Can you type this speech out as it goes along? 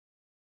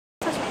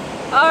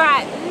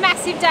Alright,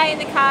 massive day in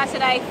the car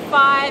today,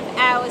 5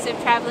 hours of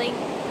travelling.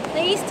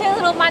 These two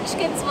little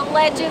munchkins were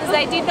legends.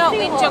 They did not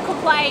whinge or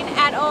complain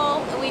at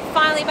all. And we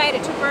finally made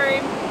it to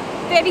Broome.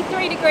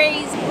 33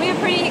 degrees. We were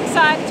pretty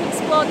excited to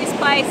explore this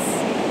place.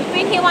 We've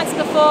been here once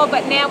before,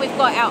 but now we've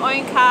got our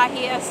own car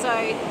here, so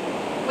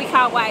we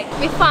can't wait.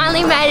 We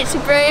finally made it to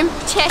Broome.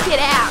 Check it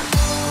out.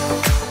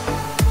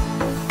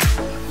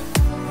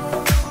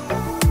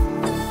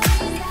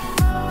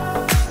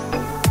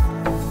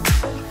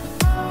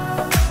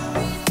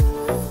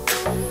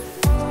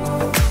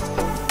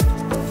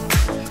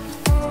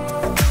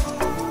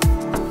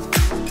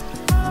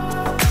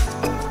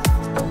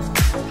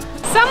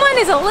 Someone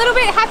is a little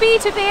bit happy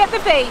to be at the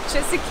beach.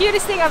 It's the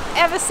cutest thing I've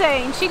ever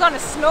seen. She's gonna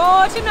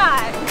snore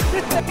tonight.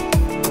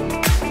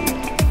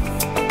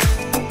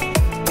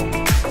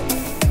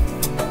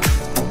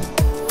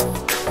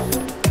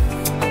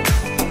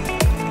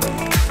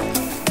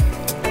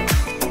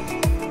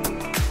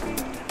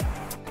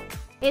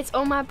 It's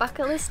on my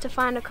bucket list to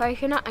find a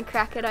coconut and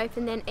crack it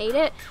open, then eat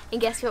it.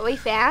 And guess what we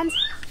found?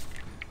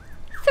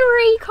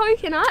 3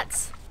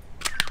 coconuts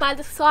by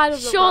the side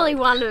of the Surely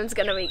one of them's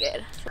gonna be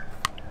good.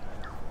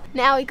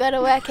 Now we gotta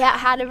work out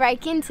how to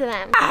break into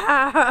them.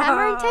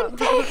 Hammer and tent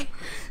peg.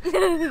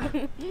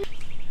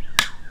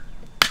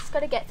 Just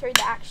gotta get through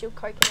the actual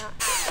coconut.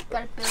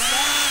 Gotta build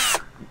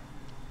it.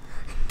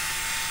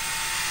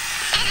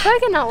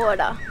 Coconut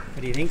water. What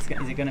do you think? Is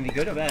it gonna be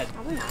good or bad?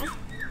 I don't know.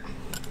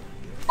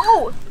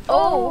 Oh!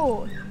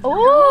 Oh!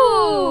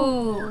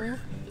 Oh!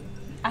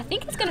 I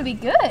think it's gonna be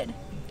good.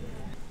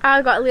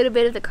 I got a little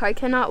bit of the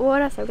coconut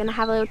water, so we're gonna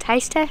have a little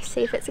taste test,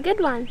 see if it's a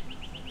good one.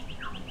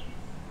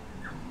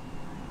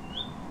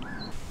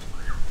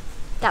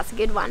 That's a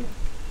good one.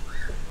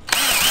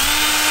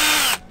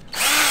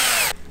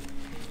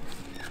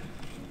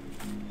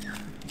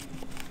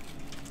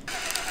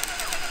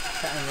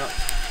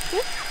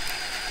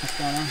 What's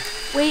going on?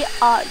 We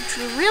are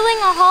drilling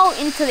a hole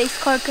into this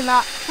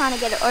coconut, trying to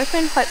get it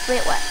open. Hopefully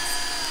it works.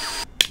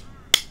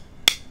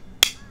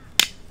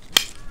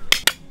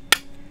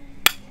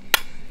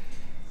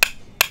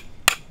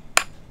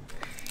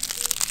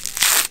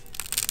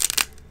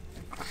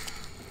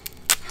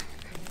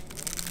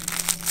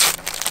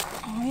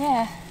 Oh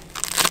yeah.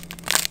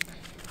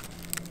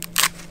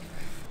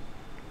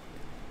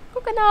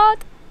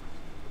 Coconut.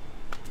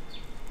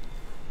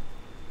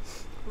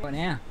 What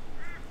now?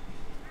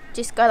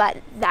 Just go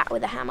like that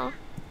with a hammer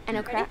and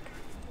it'll crack.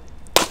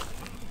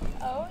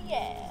 Oh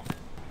yeah.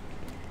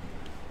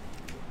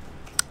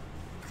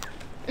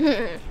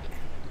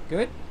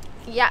 Good?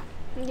 Yeah,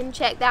 you can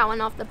check that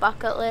one off the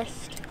bucket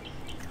list.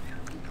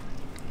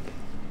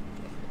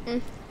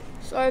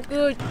 So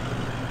good.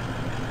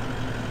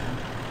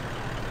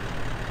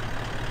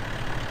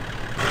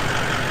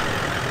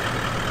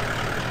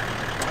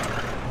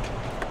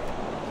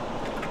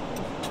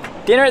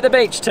 Dinner at the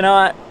beach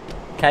tonight.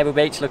 Cable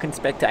Beach looking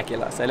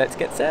spectacular, so let's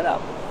get set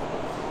up.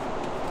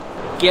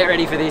 Get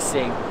ready for this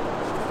thing.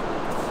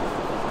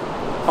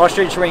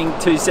 Ostrich Wing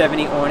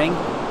 270 awning,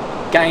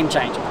 game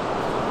changer.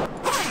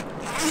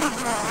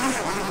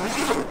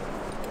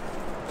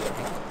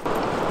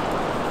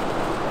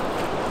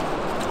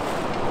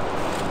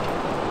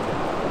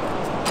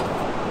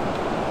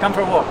 Come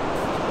for a walk.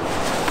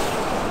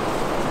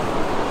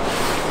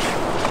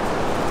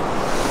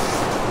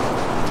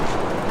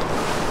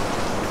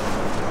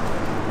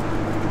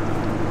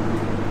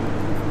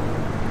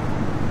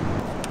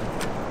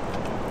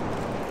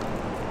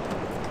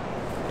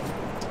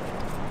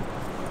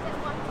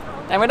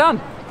 And we're done.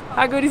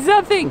 How good is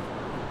that thing?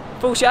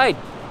 Full shade.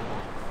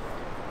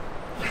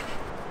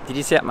 Did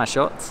you see out my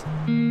shots?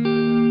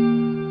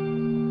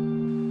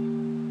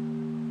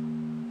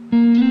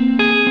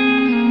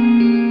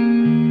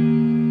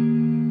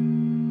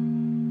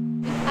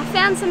 I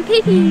found some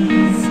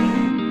piggies.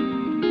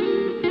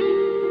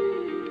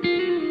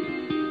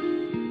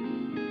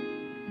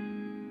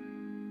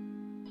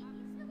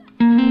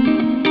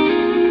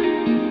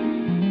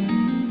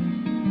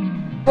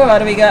 What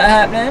do we got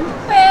happening?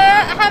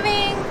 We're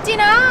having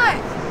dinner.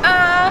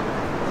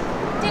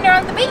 Dinner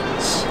on the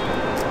beach.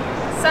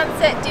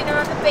 Sunset dinner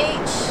on the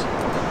beach.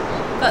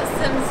 Got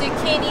some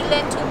zucchini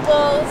lentil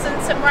balls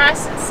and some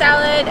rice and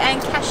salad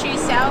and cashew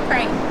sour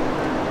cream.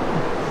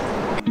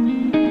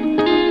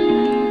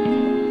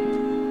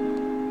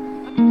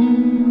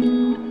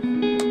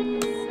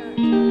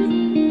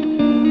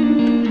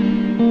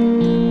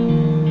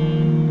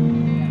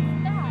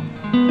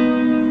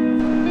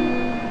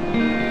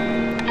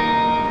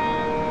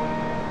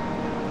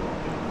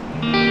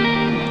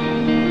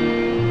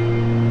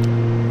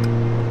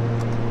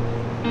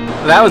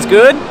 That was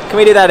good. Can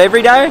we do that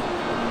every day?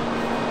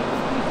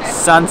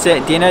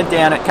 Sunset dinner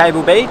down at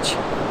Cable Beach.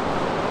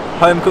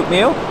 Home cooked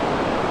meal.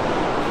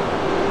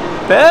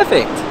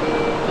 Perfect.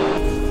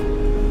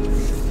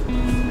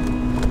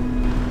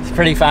 It's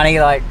pretty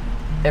funny, like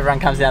everyone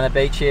comes down the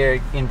beach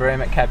here in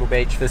Broome at Cable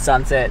Beach for the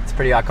sunset. It's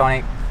pretty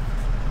iconic.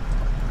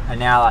 And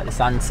now like the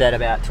sun set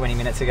about 20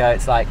 minutes ago.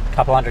 It's like a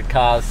couple hundred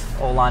cars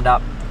all lined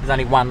up. There's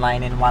only one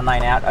lane in, one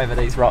lane out over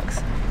these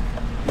rocks.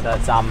 So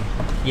it's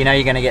you know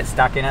you're going to get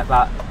stuck in it,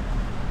 but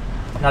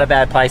not a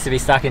bad place to be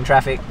stuck in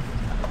traffic.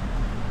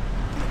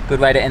 Good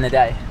way to end the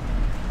day.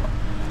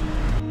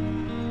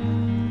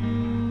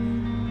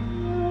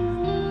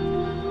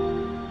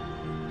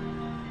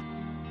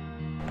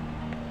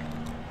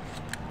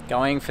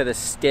 Going for the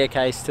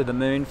staircase to the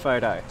moon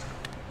photo.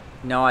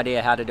 No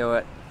idea how to do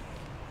it.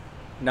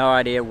 No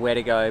idea where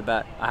to go,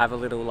 but I have a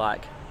little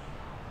like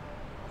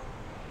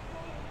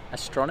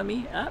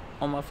astronomy app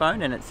on my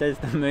phone and it says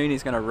the moon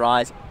is going to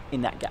rise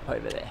in that gap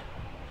over there.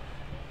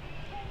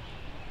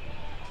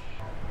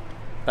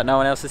 But no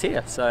one else is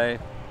here, so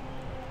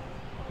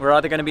we're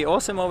either going to be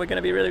awesome or we're going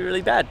to be really,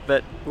 really bad,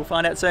 but we'll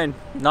find out soon.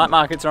 Night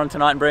markets are on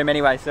tonight in Broome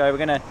anyway, so we're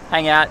going to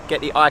hang out,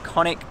 get the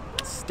iconic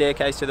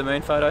staircase to the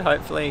moon photo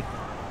hopefully,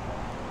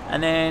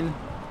 and then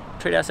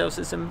treat ourselves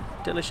to some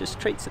delicious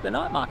treats at the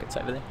night markets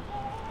over there.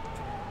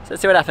 So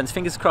let's see what happens.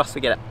 Fingers crossed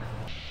we get it.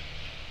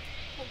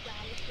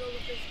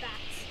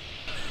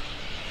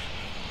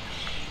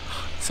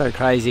 So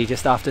crazy,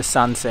 just after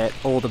sunset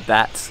all the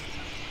bats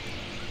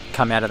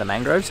come out of the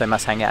mangroves. They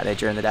must hang out there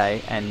during the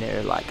day, and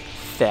there are like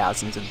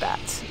thousands of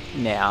bats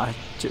now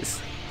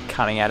just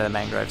coming out of the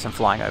mangroves and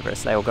flying over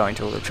us. They all go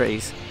into all the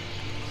trees.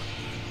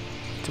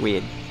 It's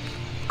weird.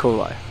 Cool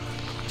though.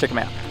 Check them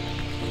out.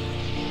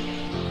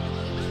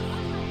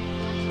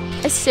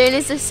 As soon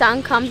as the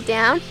sun comes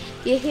down,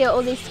 you hear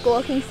all these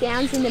squawking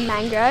sounds in the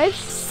mangroves.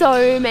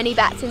 So many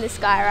bats in the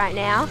sky right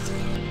now.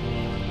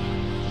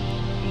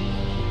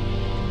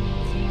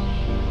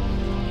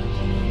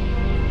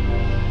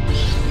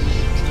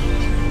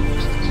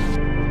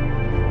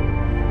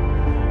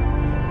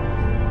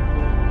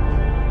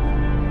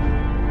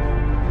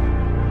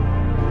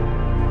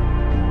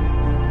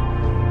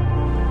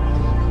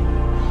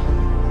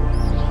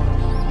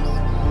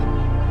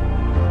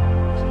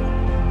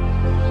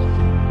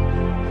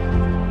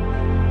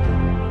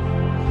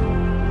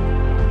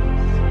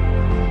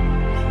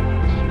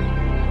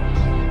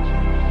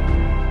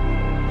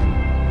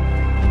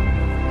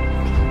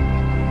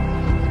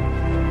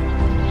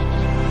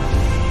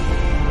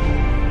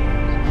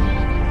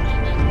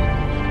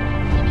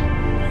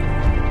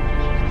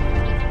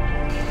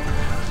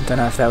 Don't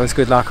know if that was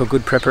good luck or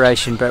good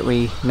preparation, but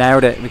we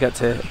nailed it. We got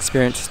to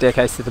experience the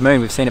staircase to the moon.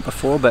 We've seen it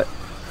before, but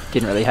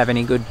didn't really have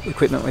any good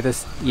equipment with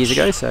us years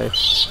ago, so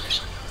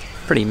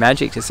pretty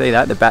magic to see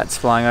that. The bats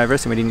flying over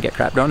us and we didn't get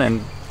crapped on,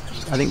 and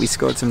I think we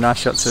scored some nice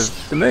shots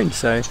of the moon,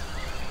 so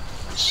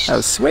that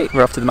was sweet.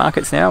 We're off to the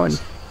markets now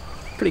and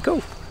pretty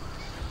cool.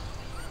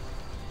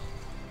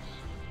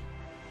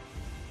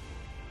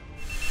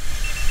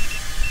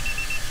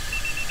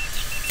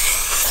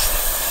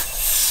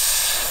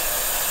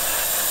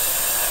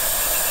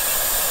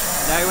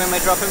 Know when we're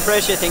dropping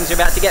pressure, things are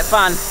about to get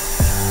fun.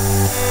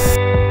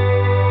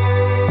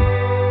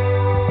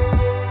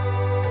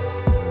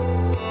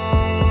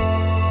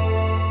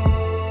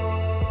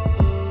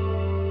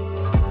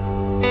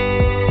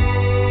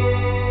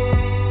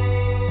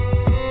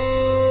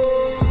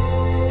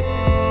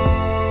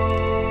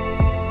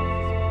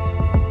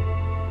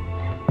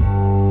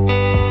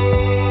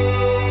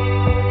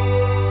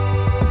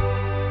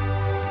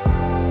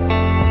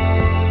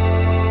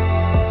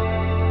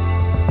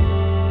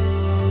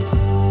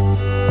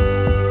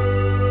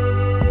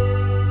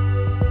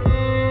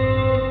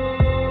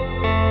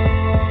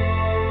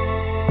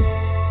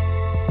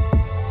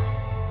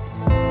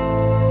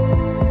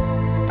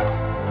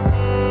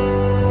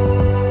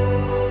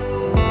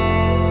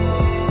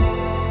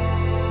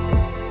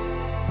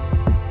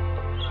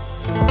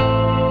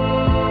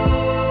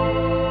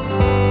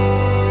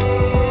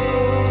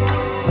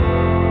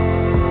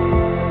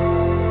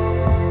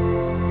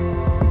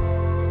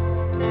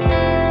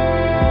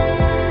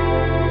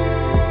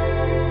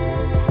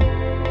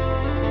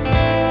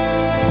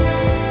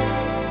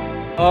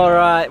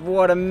 Alright,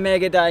 what a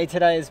mega day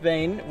today has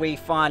been. We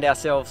find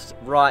ourselves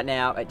right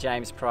now at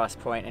James Price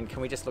Point, and can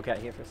we just look out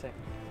here for a sec?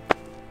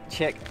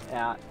 Check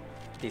out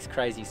this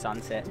crazy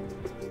sunset.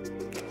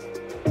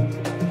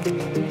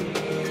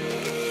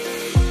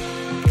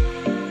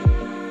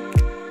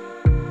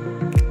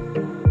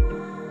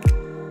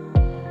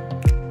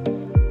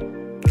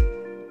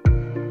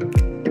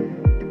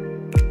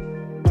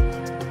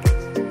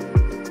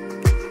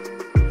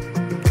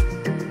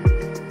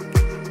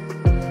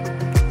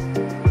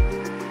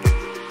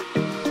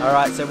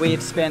 Alright, so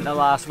we've spent the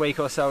last week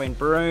or so in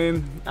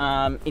Broome,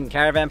 in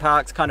caravan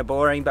parks, kind of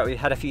boring, but we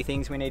had a few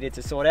things we needed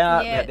to sort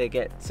out. Yeah. We had to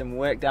get some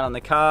work done on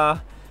the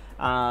car.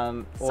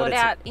 Sort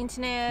out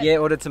internet. Yeah,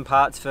 ordered some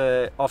parts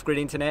for off-grid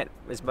internet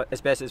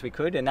as best as we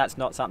could, and that's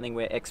not something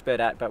we're expert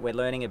at, but we're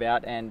learning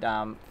about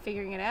and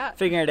Figuring it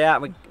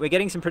out. We're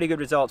getting some pretty good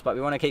results, but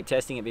we want to keep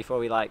testing it before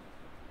we like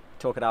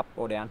talk it up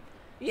or down.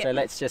 Yeah. So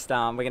let's just,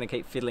 we're going to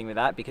keep fiddling with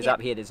that because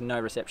up here there's no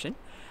reception.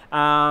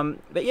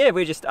 But yeah,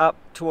 we're just up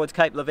towards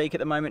Cape Leveque at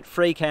the moment,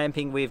 free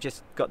camping. We've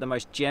just got the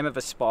most gem of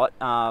a spot.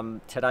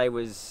 Today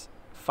was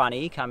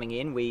funny coming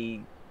in.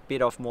 We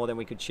bit off more than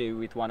we could chew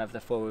with one of the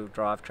 4-wheel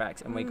drive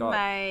tracks, and we got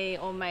may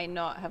or may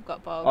not have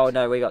got bogged. Oh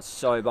no, we got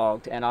so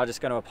bogged, and I'm just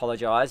going to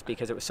apologise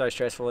because it was so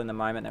stressful in the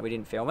moment that we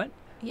didn't film it.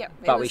 Yep,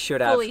 but we should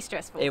have. Fully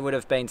stressful. It would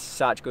have been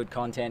such good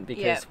content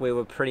because we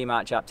were pretty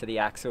much up to the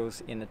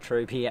axles in the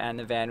troop here, and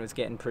the van was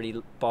getting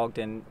pretty bogged,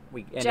 and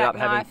we ended up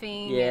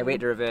having we had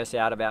to reverse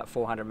out about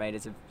 400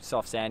 metres of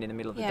soft sand in the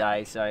middle of the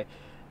day. So,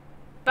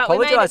 but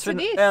apologise for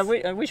this.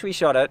 I wish we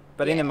shot it,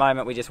 but in the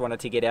moment we just wanted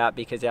to get out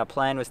because our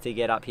plan was to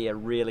get up here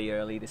really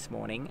early this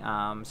morning.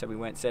 So we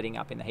weren't setting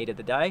up in the heat of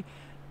the day.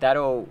 That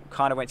all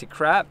kind of went to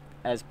crap,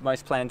 as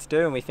most plans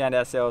do, and we found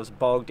ourselves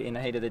bogged in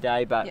the heat of the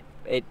day. But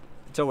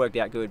it's all worked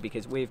out good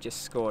because we've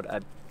just scored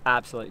an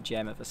absolute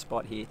gem of a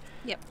spot here.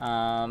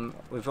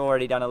 We've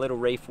already done a little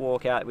reef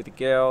walk out with the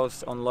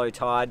girls on low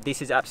tide.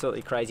 This is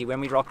absolutely crazy.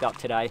 When we rocked up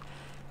today,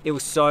 it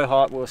was so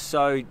hot. We were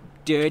so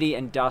dirty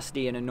and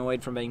dusty and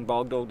annoyed from being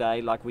bogged all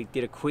day. Like, we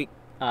did a quick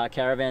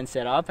caravan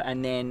setup,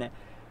 and then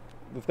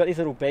we've got this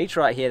little beach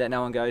right here that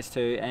no one goes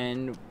to,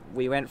 and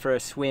we went for a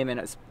swim, and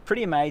it's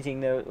pretty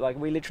amazing. Like,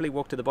 we literally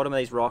walked to the bottom of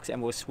these rocks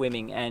and we're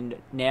swimming, and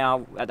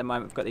now at the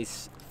moment we've got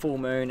this full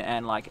moon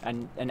and like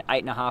an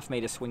 8.5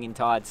 metre swinging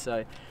tide,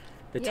 so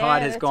the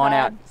tide has gone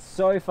out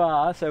so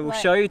far. So we'll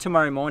show you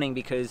tomorrow morning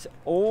because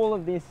all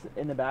of this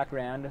in the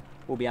background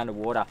will be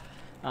underwater.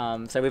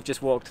 So we've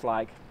just walked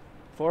like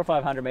 400 or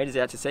 500 metres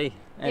out to sea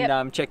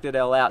and checked it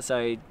all out.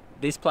 So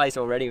this place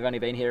already, we've only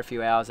been here a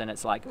few hours, and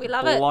it's like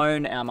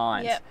blown our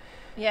minds.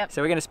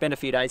 So we're going to spend a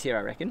few days here,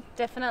 I reckon.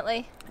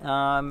 Definitely.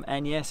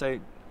 And yeah, so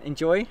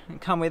enjoy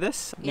and come with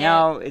us.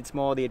 Now it's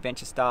more the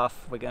adventure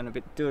stuff. We're going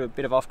to do a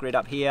bit of off-grid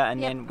up here,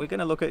 and then we're going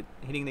to look at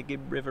hitting the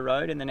Gibb River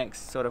Road in the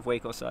next sort of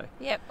week or so.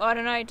 I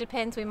don't know, it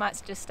depends. We might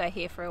just stay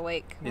here for a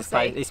week. This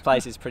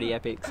place is pretty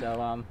epic,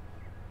 so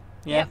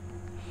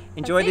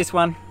enjoy this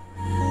one.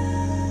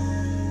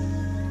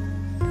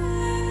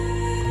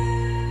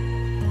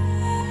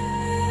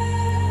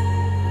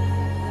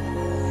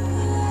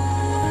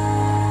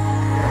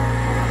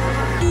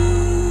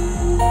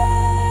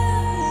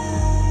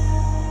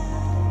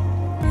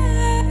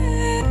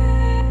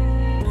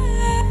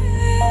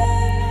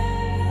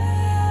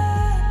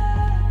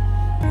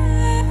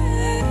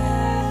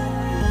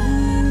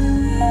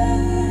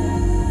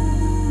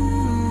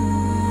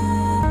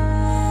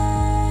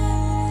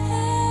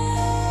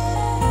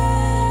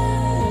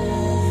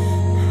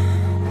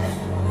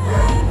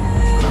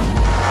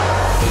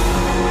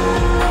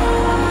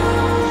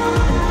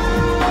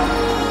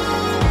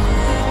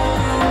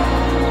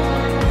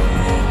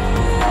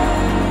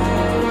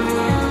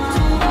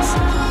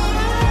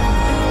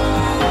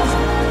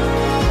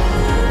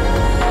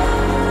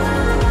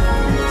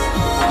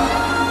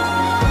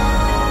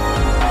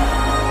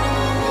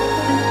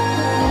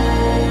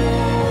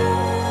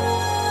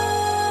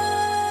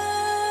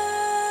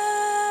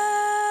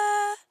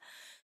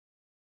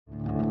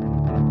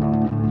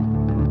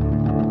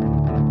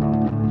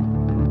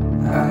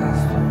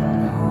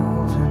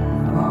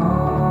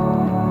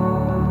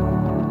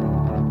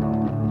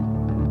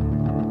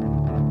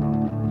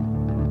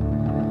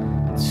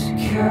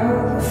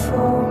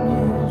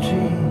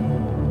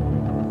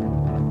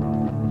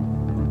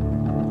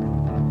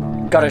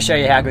 Got to show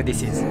you how good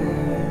this is.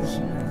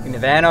 In the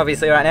van,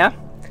 obviously, right now.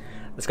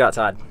 Let's go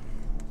outside.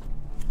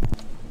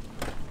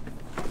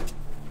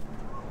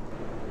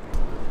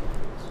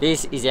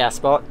 This is our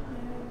spot.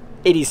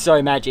 It is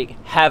so magic.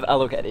 Have a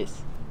look at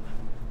this.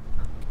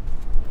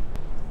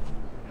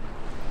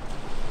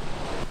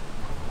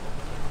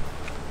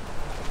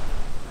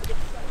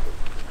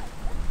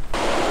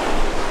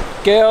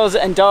 Girls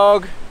and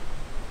dog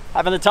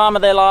having the time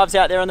of their lives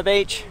out there on the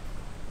beach.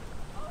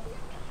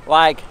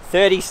 Like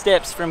 30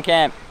 steps from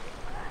camp.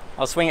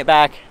 I'll swing it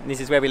back, and this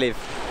is where we live.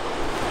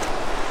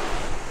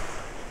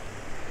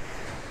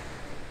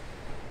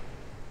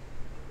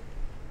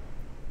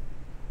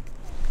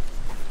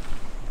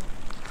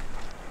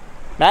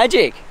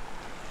 Magic!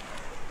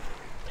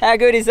 How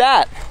good is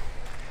that?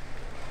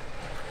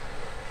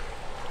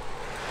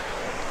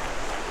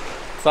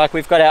 It's like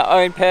we've got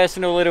our own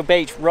personal little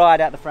beach right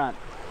out the front.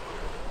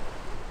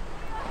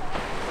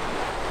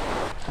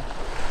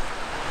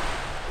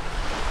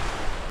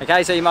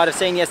 Okay, so you might have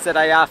seen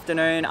yesterday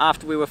afternoon,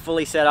 after we were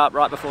fully set up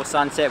right before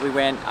sunset, we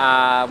went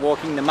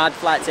walking the mud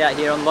flats out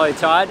here on low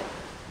tide.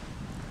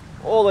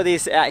 All of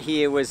this out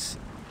here was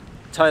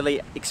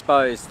totally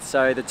exposed.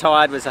 So the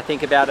tide was, I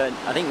think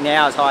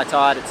now is high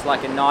tide, it's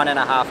like a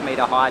 9.5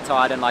 metre high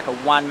tide and like a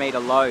 1 metre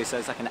low, so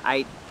it's like an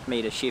 8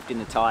 metre shift in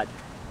the tide.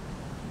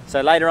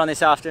 So later on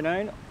this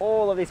afternoon,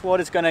 all of this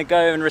water's going to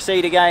go and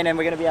recede again, and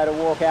we're going to be able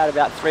to walk out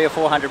about 300 or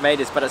 400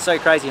 metres, but it's so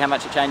crazy how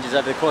much it changes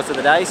over the course of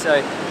the day. So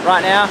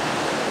right now,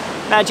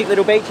 magic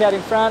little beach out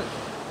in front.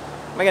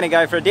 We're going to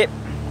go for a dip.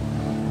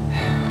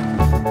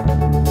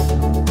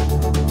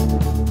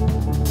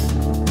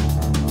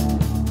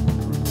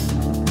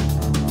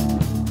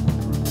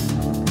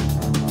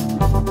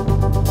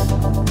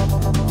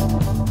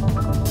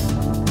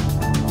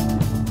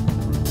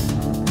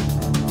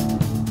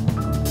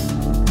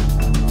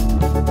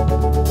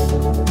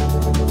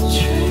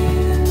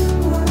 Dream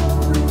what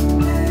we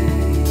made.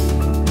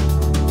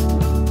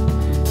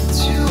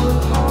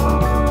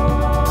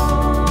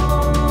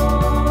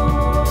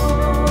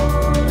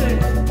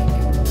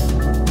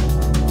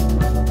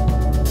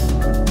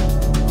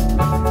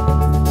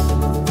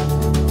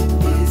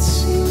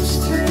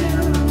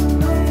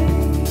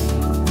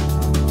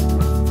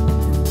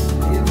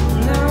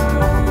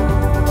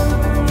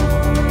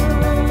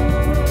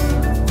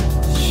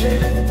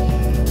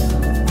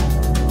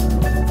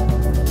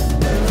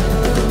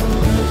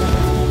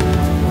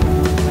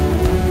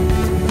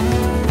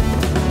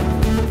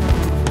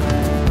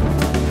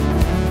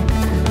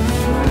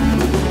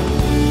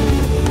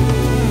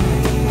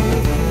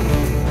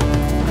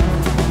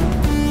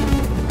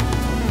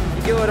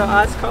 order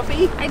iced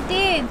coffee? I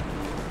did.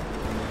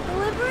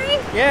 Delivery?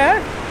 Yeah.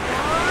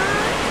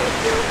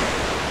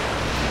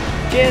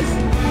 Cheers.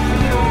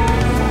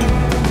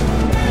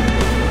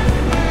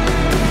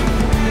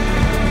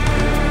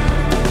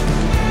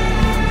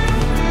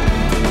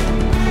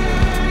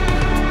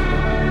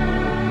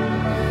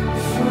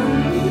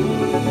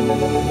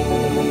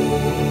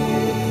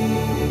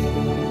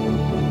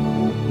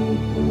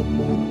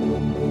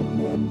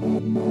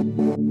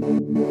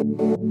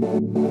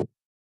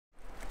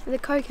 The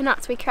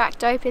coconuts we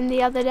cracked open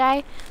the other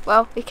day,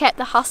 well, we kept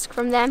the husk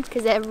from them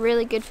because they're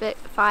really good for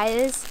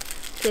fires,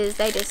 because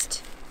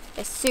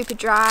they're super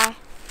dry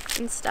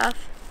and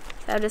stuff.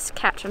 They'll just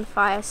catch on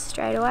fire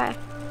straight away.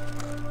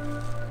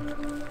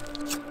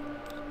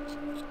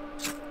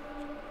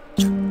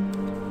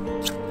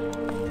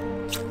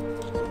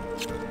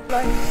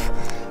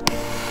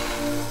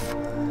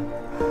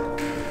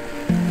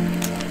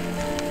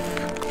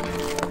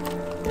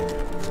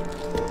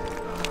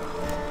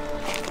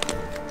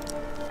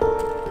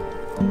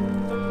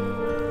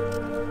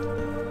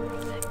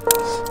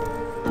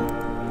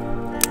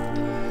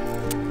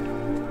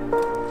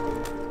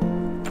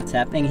 What's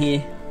happening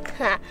here?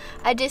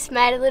 I just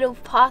made a little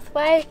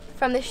pathway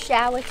from the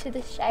shower to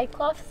the shade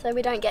cloth so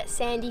we don't get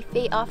sandy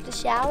feet after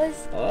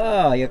showers.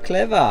 Oh, you're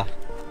clever.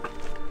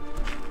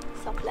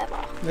 So clever.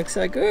 Looks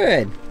so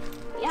good.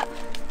 Yep.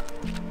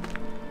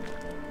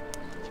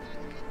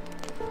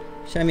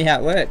 Show me how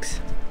it works.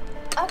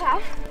 Okay.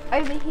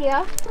 Over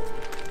here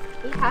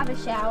we have a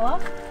shower.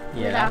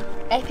 Yeah. With our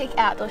epic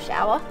outdoor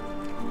shower.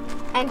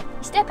 And you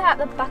step out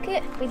the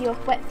bucket with your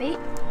wet feet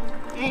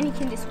and you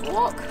can just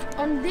walk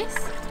on this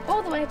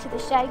all the way to the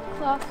shade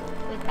cloth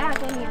without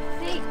getting your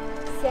feet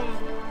sand.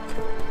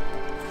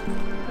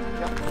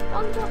 Drop it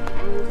on top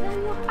and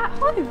then you're at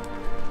home.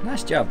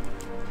 Nice job.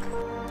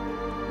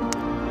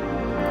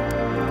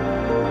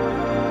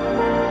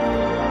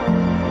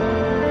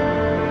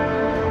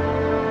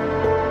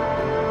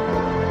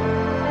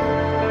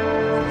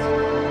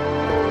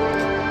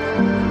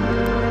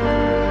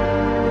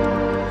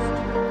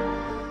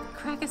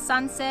 Cracker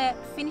sunset,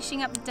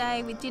 finishing up the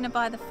day with dinner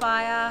by the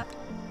fire.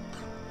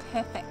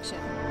 Perfection.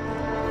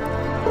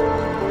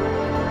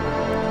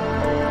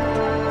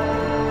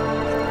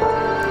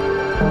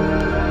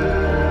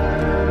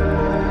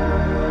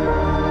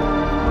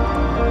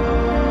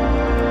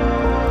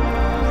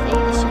 See,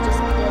 this should just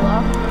peel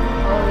off.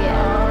 Oh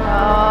yeah.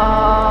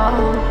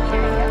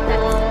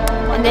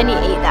 Oh. And then you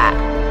eat that.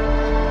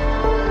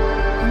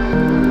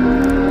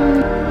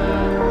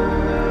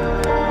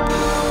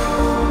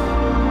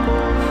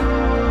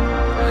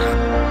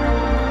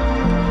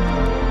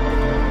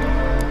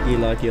 You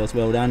like yours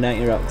well done, don't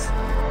you, Rox?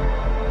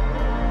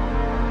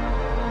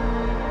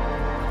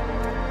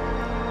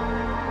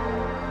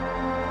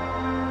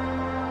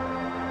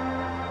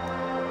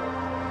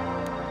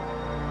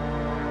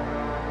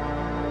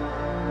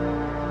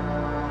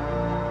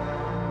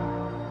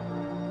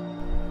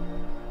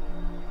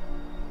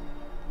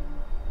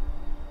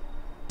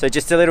 So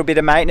just a little bit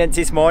of maintenance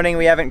this morning.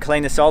 We haven't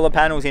cleaned the solar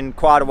panels in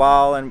quite a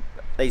while, and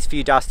these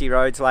few dusty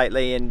roads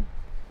lately, and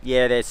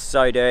yeah, they're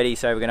so dirty,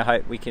 so we're going to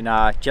hope we can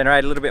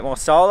generate a little bit more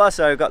solar.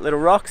 So we've got little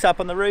rocks up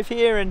on the roof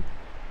here, and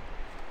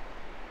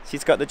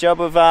she's got the job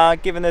of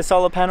giving the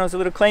solar panels a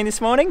little clean this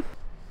morning.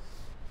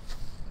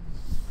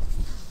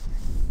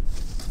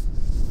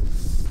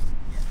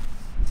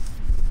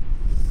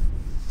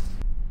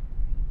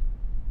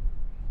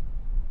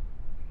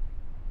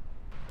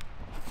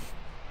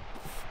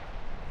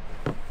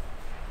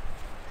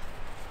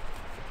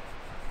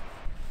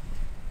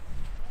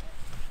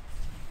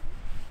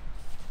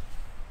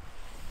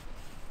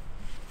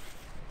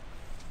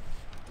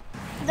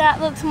 That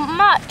looks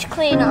much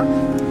cleaner.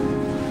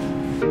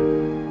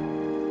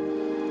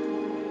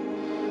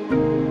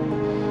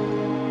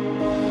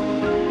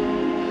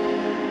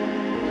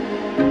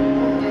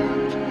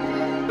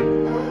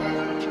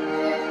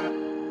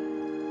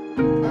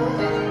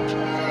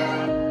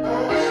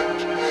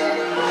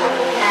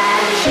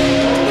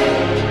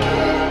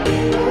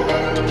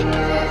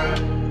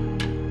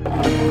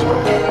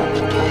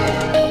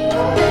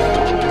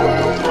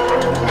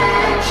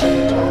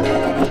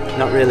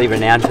 Not really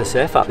renowned for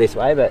surf up this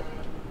way, but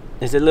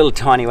there's a little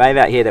tiny wave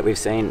out here that we've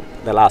seen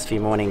the last few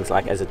mornings.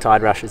 Like as the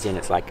tide rushes in,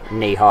 it's like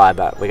knee high,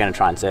 but we're going to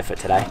try and surf it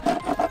today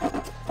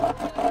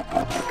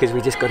because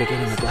we just got to get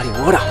in the bloody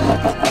water.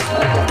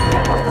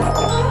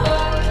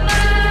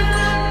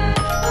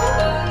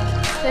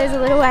 There's a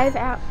little wave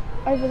out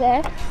over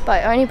there,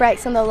 but it only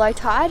breaks on the low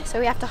tide, so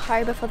we have to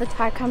hurry before the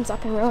tide comes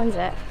up and ruins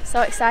it.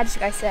 So excited to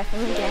go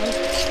surfing again.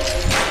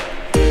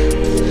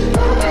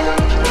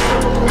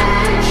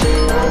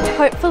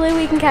 Hopefully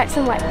we can catch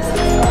some waves.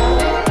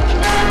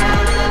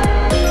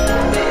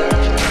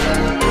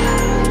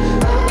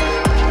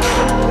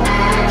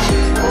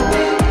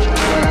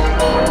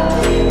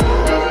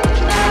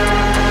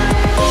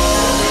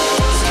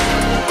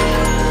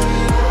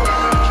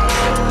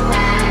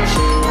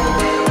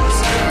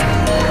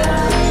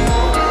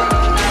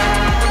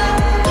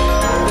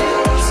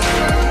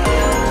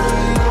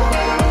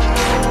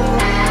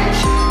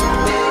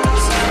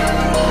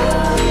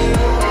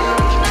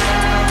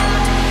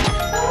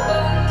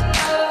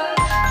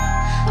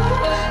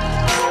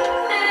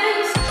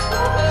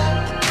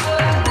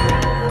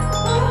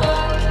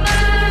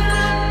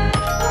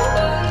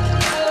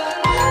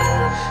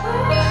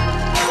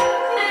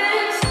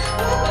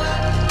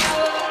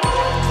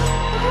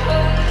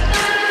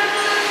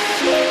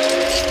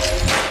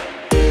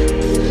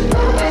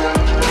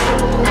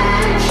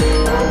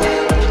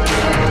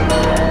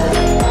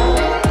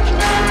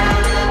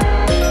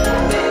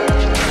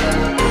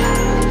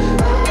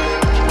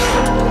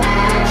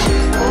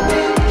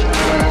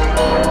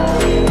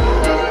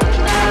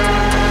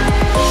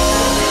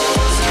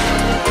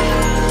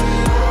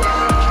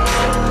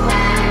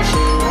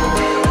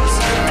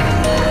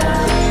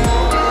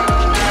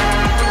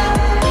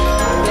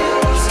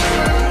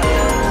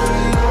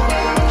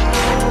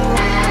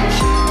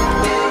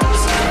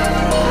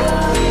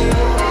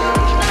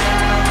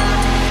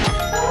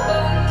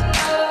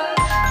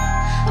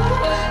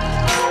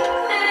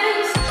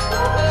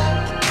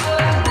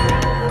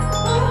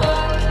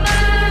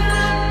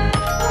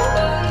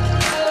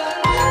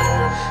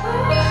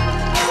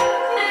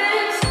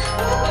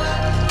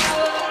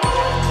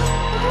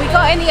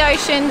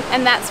 destination,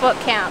 and that's what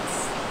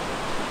counts.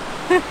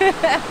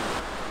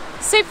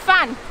 Super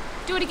fun.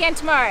 Do it again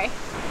tomorrow.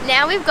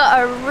 Now we've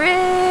got a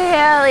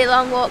really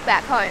long walk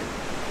back home.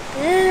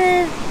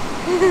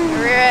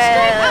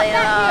 Really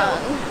long.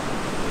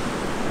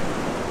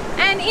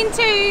 And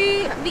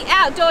into the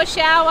outdoor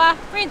shower,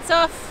 rinse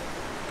off,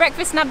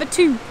 breakfast number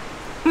 2.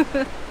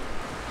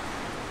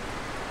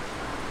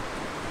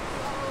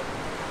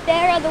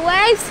 There are the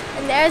waves,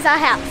 and there's our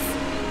house.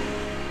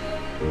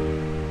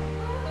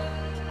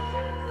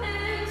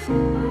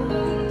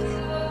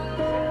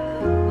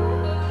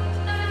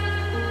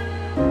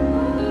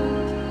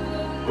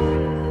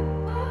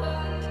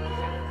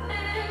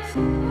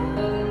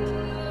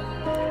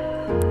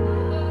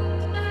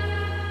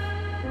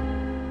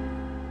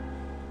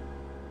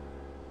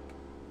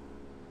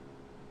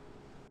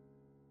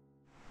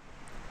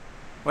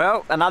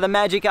 Well, another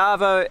magic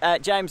arvo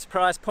at James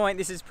Price Point.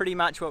 This is pretty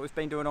much what we've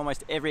been doing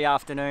almost every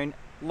afternoon.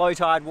 Low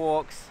tide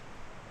walks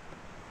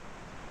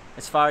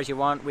as far as you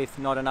want with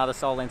not another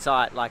soul in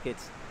sight. Like,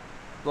 it's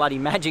bloody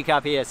magic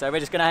up here. So we're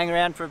just going to hang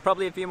around for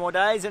probably a few more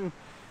days and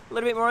a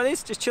little bit more of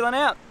this, just chilling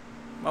out.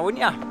 Why wouldn't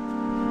ya?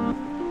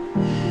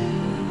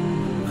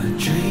 A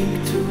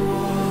drink to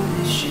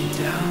wash it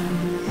down,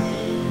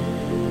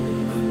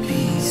 a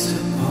piece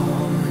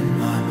upon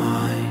my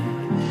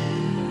mind.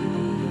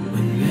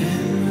 When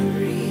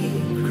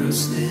memory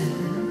grows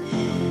thin,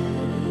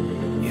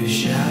 your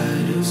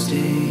shadow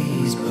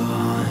stays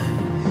behind.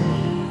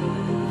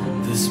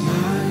 The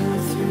smile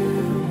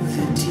through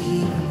the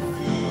teeth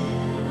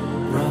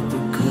brought the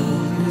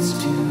coldness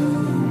to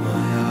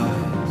my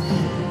eyes.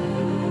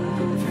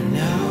 For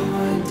now I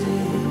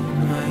dig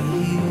my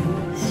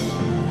heels.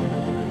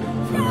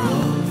 For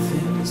all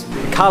things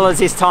big. Colours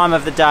this time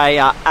of the day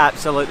are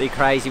absolutely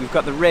crazy. We've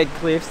got the red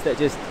cliffs that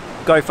just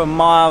go for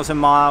miles and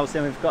miles.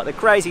 Then we've got the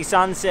crazy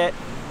sunset,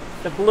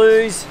 the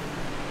blues.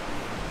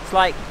 It's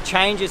like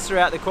changes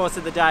throughout the course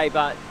of the day,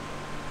 but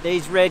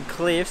these red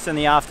cliffs in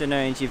the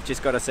afternoons, you've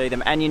just got to see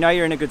them. And you know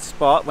you're in a good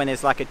spot when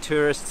there's like a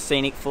tourist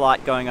scenic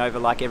flight going over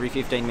like every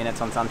 15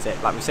 minutes on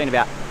sunset. Like, we've seen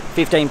about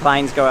 15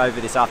 planes go over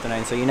this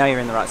afternoon, so you know you're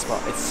in the right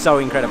spot. It's so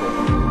incredible. A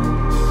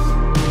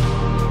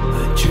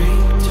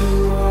drink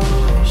to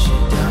wash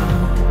it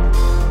down,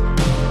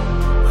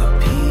 a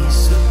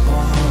piece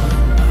upon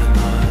my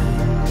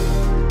mind.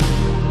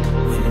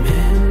 When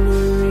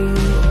memory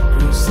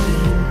grows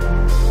thin,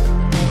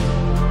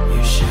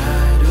 your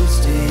shadow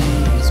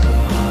stays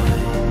behind.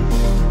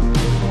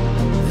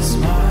 The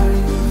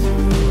smile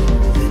through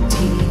the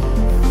teeth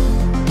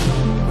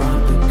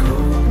brought the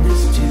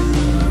coldness to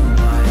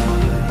my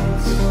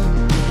eyes.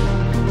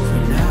 For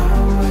now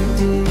I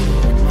dig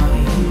my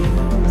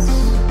heels.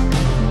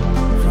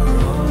 For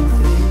all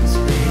things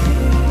big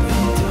and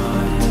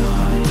time.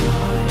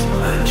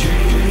 A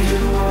drink to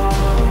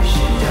wash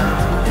it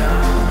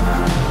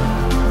down,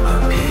 a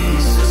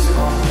piece of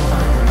smoke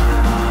on my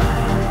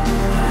mind.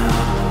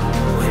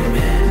 When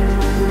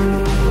memory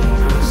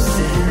grows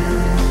thin,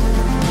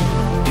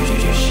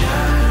 your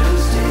shadow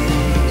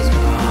stays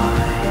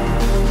behind.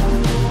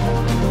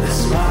 The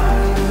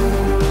smile,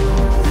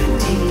 the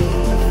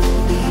teeth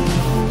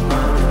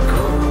brought the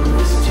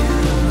coldness to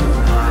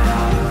my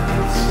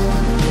eyes.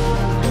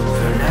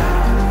 For now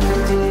I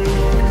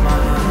dig my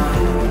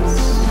heels.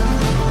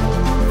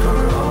 For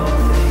all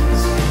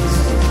things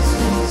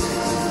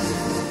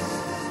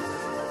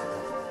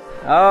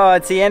Oh,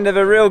 it's the end of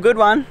a real good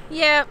one.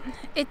 Yeah,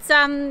 it's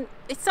something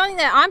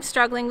that I'm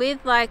struggling with.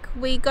 Like,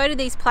 we go to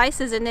these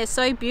places and they're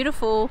so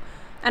beautiful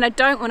and I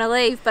don't want to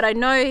leave, but I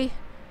know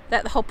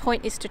that the whole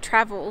point is to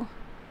travel,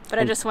 but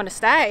I just want to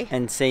stay.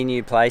 And see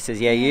new places.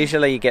 Yeah,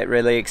 usually you get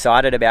really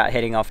excited about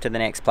heading off to the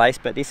next place,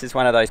 but this is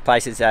one of those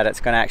places that it's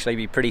going to actually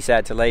be pretty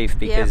sad to leave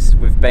because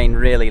we've been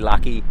really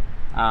lucky.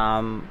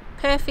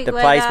 Perfect The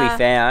weather. place we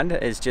found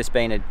has just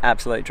been an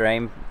absolute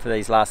dream for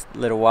these last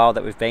little while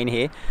that we've been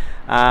here.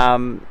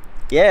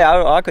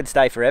 Yeah, I could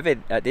stay forever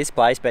at this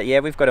place, but yeah,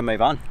 we've got to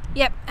move on.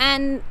 Yep,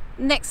 and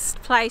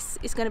next place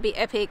is going to be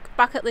epic.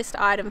 Bucket list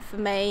item for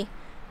me,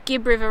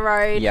 Gibb River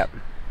Road. Yep.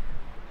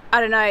 I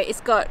don't know,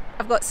 I've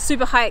got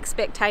super high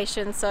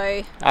expectations,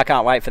 so I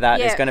can't wait for that.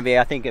 Yeah. There's going to be,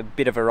 I think, a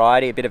bit of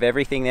variety, a bit of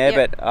everything there,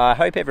 Yep. but I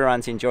hope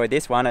everyone's enjoyed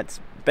this one. It's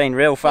been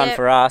real fun Yep.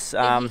 for us.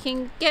 if you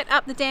can get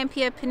up the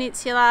Dampier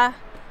Peninsula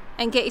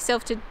and get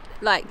yourself to,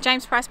 like,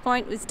 James Price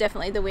Point was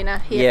definitely the winner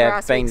here Yeah, for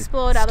us. We been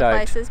explored other stoked.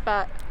 places,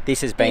 but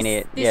This has been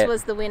it. This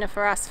was the winner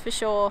for us, for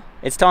sure.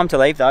 It's time to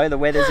leave though. The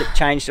weather's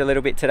changed a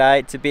little bit today.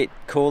 It's a bit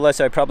cooler,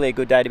 so probably a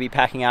good day to be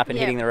packing up and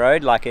Yep. hitting the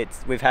road. Like,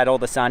 we've had all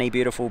the sunny,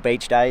 beautiful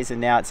beach days,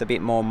 and now it's a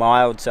bit more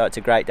mild, so it's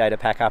a great day to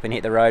pack up and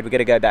hit the road. We've got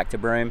to go back to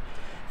Broome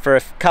for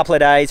a couple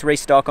of days,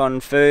 restock on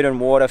food and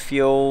water,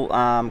 fuel,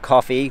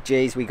 coffee.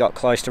 Geez, we got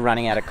close to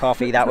running out of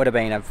coffee. That would have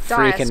been a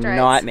Dire freaking straits.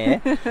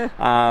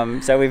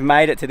 nightmare. So we've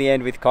made it to the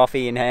end with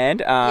coffee in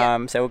hand.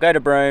 Yep. So we'll go to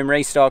Broome,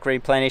 restock,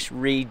 replenish,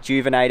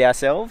 rejuvenate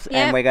ourselves, Yep.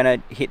 and we're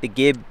going to hit the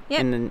Gibb Yep.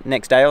 in the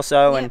next day or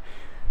so. Yep.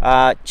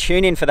 And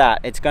tune in for that.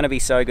 It's going to be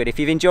so good. If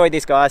you've enjoyed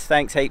this, guys,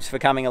 thanks heaps for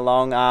coming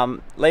along.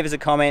 Leave us a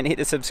comment, hit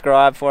the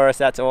subscribe for us.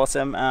 That's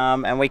awesome.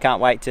 And we can't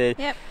wait to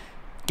Yep.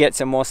 get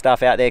some more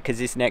stuff out there because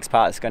this next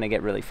part is going to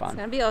get really fun. It's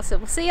going to be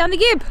awesome. We'll see you on the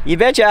Gibb. You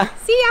betcha.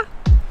 See ya.